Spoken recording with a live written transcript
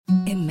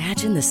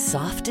Imagine the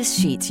softest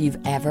sheets you've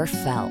ever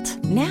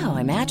felt. Now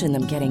imagine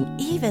them getting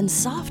even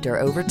softer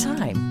over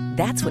time.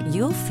 That's what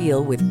you'll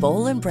feel with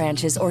Boll &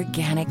 Branch's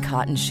organic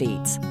cotton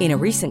sheets. In a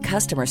recent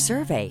customer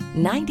survey,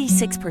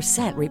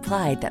 96%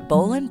 replied that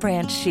Boll &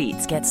 Branch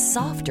sheets get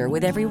softer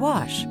with every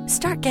wash.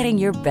 Start getting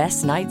your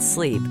best night's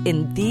sleep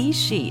in these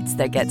sheets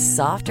that get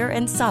softer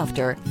and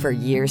softer for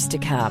years to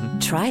come.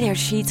 Try their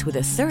sheets with a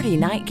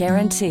 30-night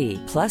guarantee.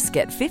 Plus,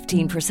 get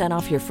 15%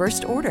 off your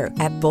first order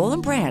at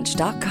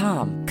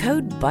bollandbranch.com.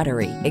 Code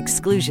BUTTERY.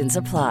 Exclusions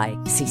apply.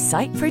 See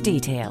site for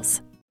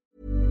details.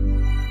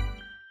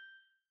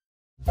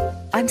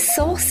 I'm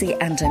saucy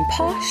and I'm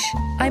posh.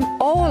 I'm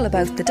all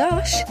about the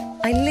dosh.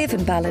 I live in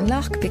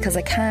Ballinlough because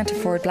I can't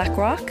afford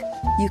Blackrock.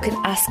 You can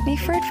ask me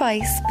for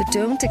advice, but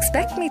don't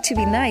expect me to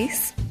be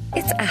nice.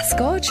 It's Ask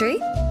Audrey.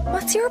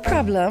 What's your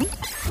problem?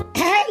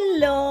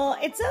 Hello,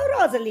 it's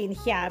Rosaline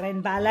here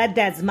in Bala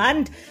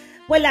Desmond.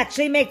 Well,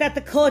 actually, make that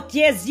the Côte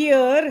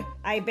d'Azur.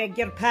 I beg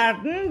your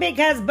pardon,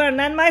 because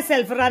Berna and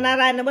myself are on our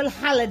annual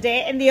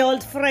holiday in the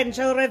old French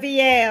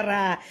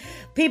Riviera.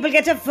 People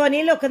get a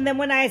funny look on them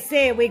when I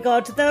say we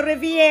go to the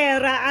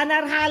Riviera on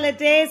our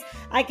holidays.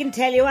 I can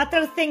tell you what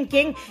they're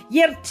thinking.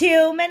 You're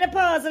two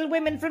menopausal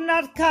women from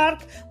North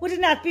Cork. Would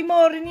it not be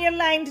more in your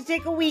line to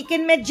take a week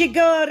in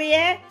Medjugorje,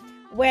 eh?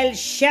 Well,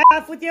 shut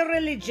off with your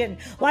religion.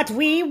 What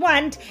we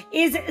want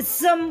is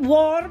some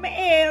warm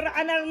air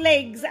on our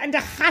legs and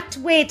a hot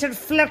waiter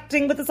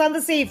flirting with us on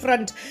the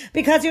seafront.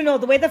 Because you know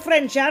the way the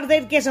French are,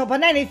 they'd get up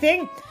on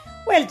anything.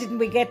 Well, didn't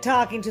we get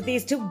talking to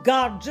these two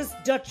gorgeous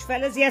Dutch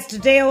fellas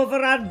yesterday over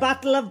our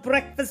bottle of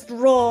breakfast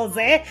rose,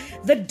 eh?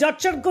 The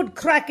Dutch are good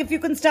crack if you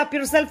can stop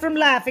yourself from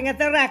laughing at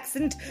their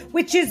accent,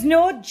 which is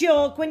no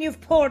joke when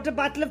you've poured a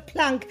bottle of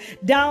Planck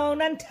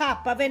down on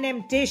top of an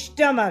empty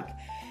stomach.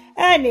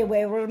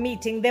 Anyway, we're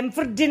meeting them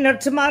for dinner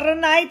tomorrow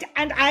night,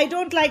 and I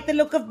don't like the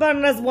look of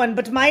Berna's one,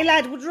 but my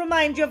lad would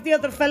remind you of the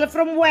other fella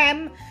from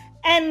Wham.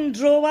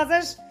 Andrew, was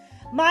it?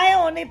 My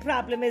only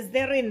problem is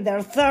they're in their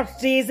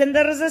 30s, and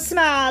there is a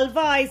small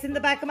voice in the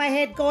back of my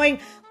head going,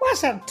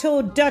 what are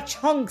two Dutch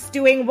hunks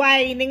doing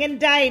whining and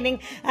dining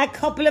a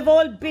couple of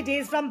old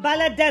biddies from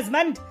Bala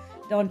Desmond?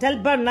 Don't tell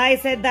Berna I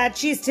said that.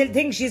 She still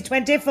thinks she's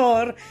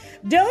 24.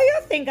 Do you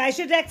think I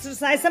should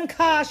exercise some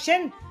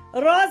caution?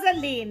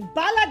 Rosaline,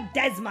 Bala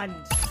Desmond.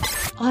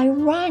 I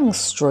rang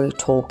Straight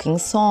Talking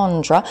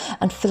Sandra,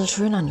 and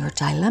filtering on your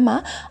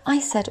dilemma, I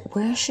said,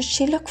 where should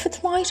she look for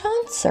the right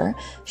answer?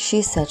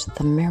 She said,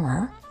 the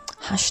mirror.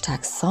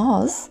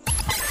 #Soz.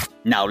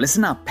 Now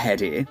listen up,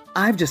 Paddy.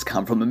 I've just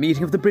come from a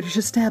meeting of the British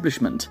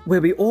establishment,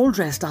 where we all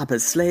dressed up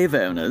as slave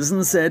owners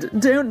and said,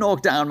 don't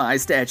knock down my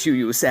statue,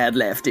 you sad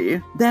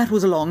lefty. That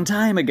was a long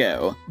time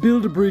ago.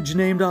 Build a bridge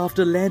named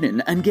after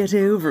Lenin and get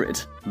over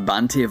it.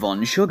 Bunty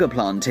von Sugar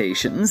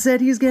Plantation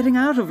said he's getting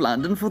out of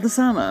London for the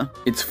summer.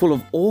 It's full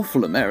of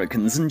awful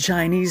Americans and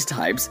Chinese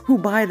types who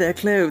buy their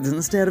clothes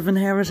instead of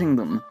inheriting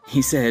them.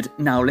 He said,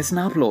 now listen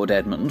up, Lord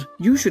Edmund.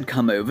 You should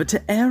come over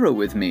to Aero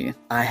with me.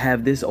 I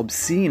have this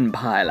obscene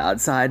pile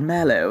outside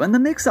Mallow, and the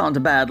Micks aren't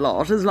a bad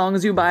lot as long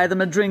as you buy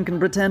them a drink and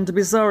pretend to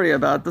be sorry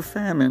about the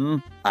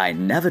famine. I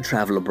never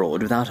travel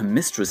abroad without a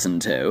mistress in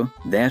tow.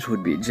 That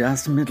would be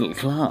just middle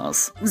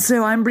class.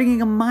 So I'm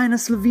bringing a minor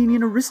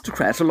Slovenian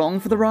aristocrat along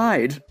for the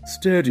ride.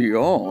 Steady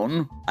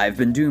on. I've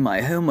been doing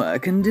my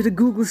homework and did a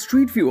Google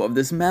Street View of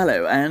this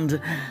Mallow, and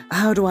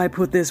how do I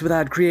put this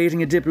without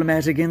creating a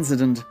diplomatic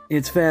incident?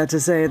 It's fair to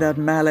say that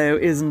Mallow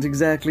isn't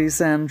exactly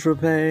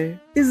Saint-Tropez.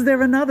 Is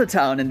there another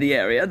town in the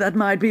area that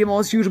might be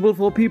more suitable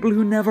for people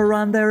who never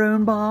run their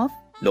own bath?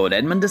 Lord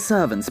Edmund de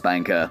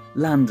Servansbanker,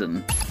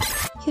 London.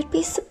 You'd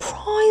be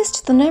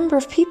surprised the number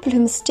of people who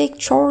mistake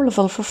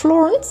Charleville for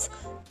Florence.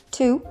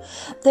 2,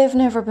 they've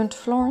never been to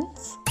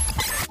Florence.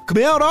 Come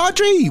here,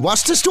 Audrey.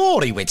 What's the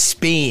story with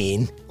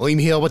Spain? I'm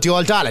here with the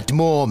old doll at the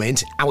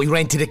moment, and we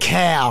rented a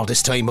car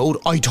this time out.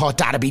 I thought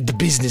that'd be the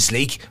business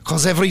leak,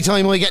 because every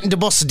time I get in the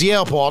bus at the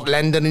airport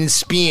landing in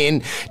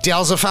Spain,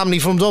 there's a family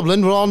from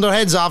Dublin rolling their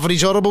heads off at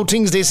each other about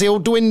things they say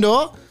out the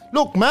window.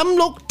 Look, ma'am,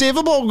 look,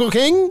 David Burger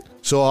King.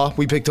 So,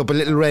 we picked up a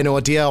little Renault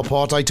at the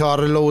airport. I thought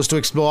it allowed us to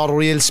explore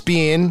real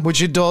Spain,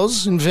 which it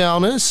does, in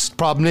fairness.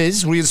 Problem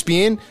is, real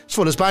Spain is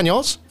full of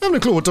Spaniards. I haven't a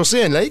clue what they're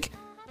saying, like.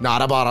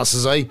 Not a bother,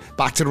 says I.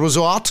 Back to the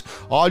resort.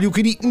 All you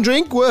can eat and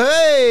drink. Well,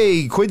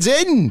 hey, quids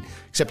in.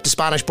 Except the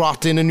Spanish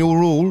brought in a new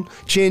rule.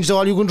 Changed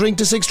all you can drink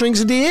to 6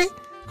 drinks a day.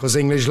 Because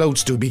English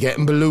louts do be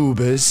getting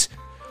belugas.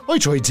 I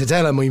tried to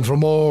tell him I'm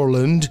from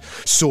Ireland.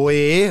 So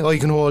A, I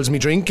can hold me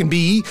drink, and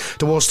B,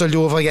 the worst I'll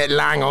do if I get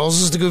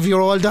langers is to give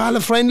your old doll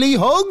a friendly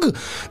hug.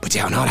 But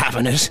they're not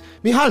having it.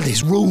 Me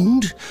holiday's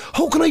ruined.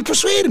 How can I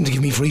persuade him to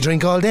give me free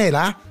drink all day,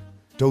 lah?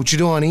 Don't you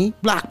know any?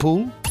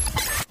 Blackpool.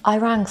 I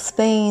rang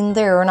Spain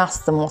there and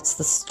asked them what's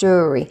the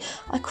story.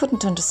 I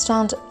couldn't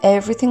understand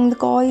everything the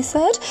guy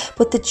said,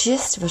 but the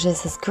gist of it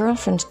is his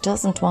girlfriend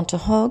doesn't want a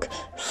hug,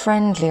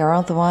 friendly or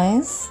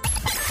otherwise.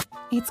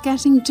 It's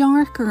getting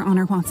darker on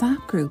our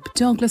WhatsApp group.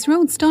 Douglas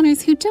Road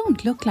stunners who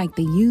don't look like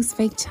they use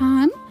fake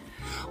tan.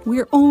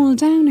 We're all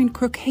down in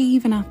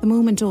Crookhaven at the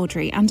moment,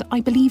 Audrey, and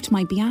I believed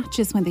my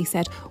biatches when they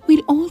said,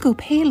 we'll all go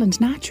pale and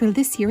natural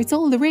this year, it's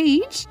all the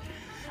rage.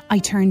 I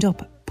turned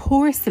up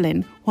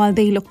porcelain while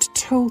they looked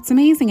totes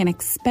amazing and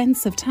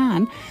expensive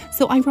tan,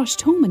 so I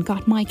rushed home and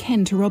got my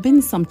Ken to rub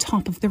in some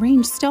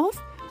top-of-the-range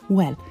stuff.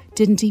 Well,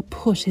 didn't he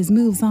put his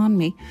moves on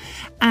me?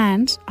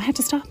 And I had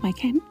to stop my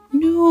Ken.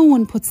 No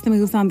one puts the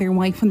moves on their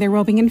wife when they're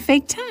rubbing in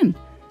fake tan.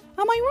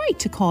 Am I right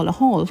to call a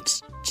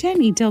halt?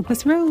 Jenny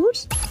Douglas Road.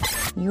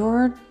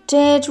 You're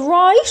dead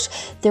right.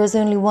 There's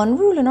only one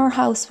rule in our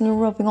house when you're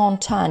rubbing on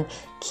tan.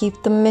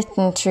 Keep the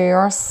mitten to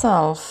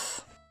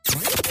yourself.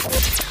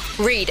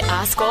 Read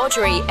Ask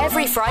Audrey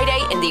every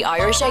Friday in the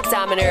Irish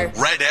Examiner.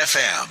 Red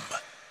FM.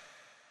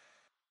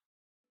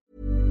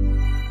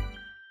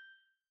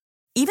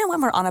 Even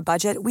when we're on a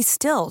budget, we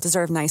still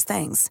deserve nice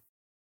things.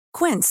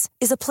 Quince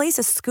is a place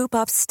to scoop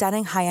up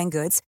stunning high-end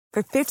goods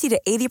for 50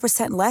 to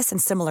 80% less than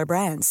similar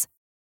brands.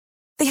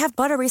 They have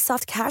buttery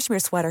soft cashmere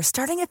sweaters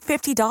starting at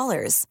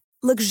 $50,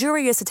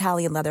 luxurious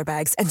Italian leather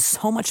bags, and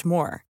so much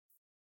more.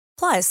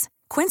 Plus,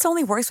 Quince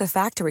only works with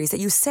factories that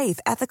use safe,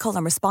 ethical,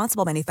 and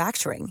responsible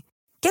manufacturing.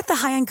 Get the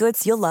high-end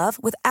goods you'll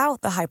love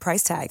without the high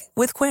price tag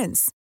with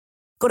Quince.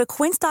 Go to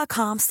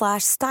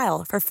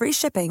quince.com/style for free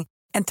shipping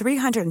and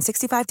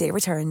 365-day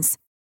returns.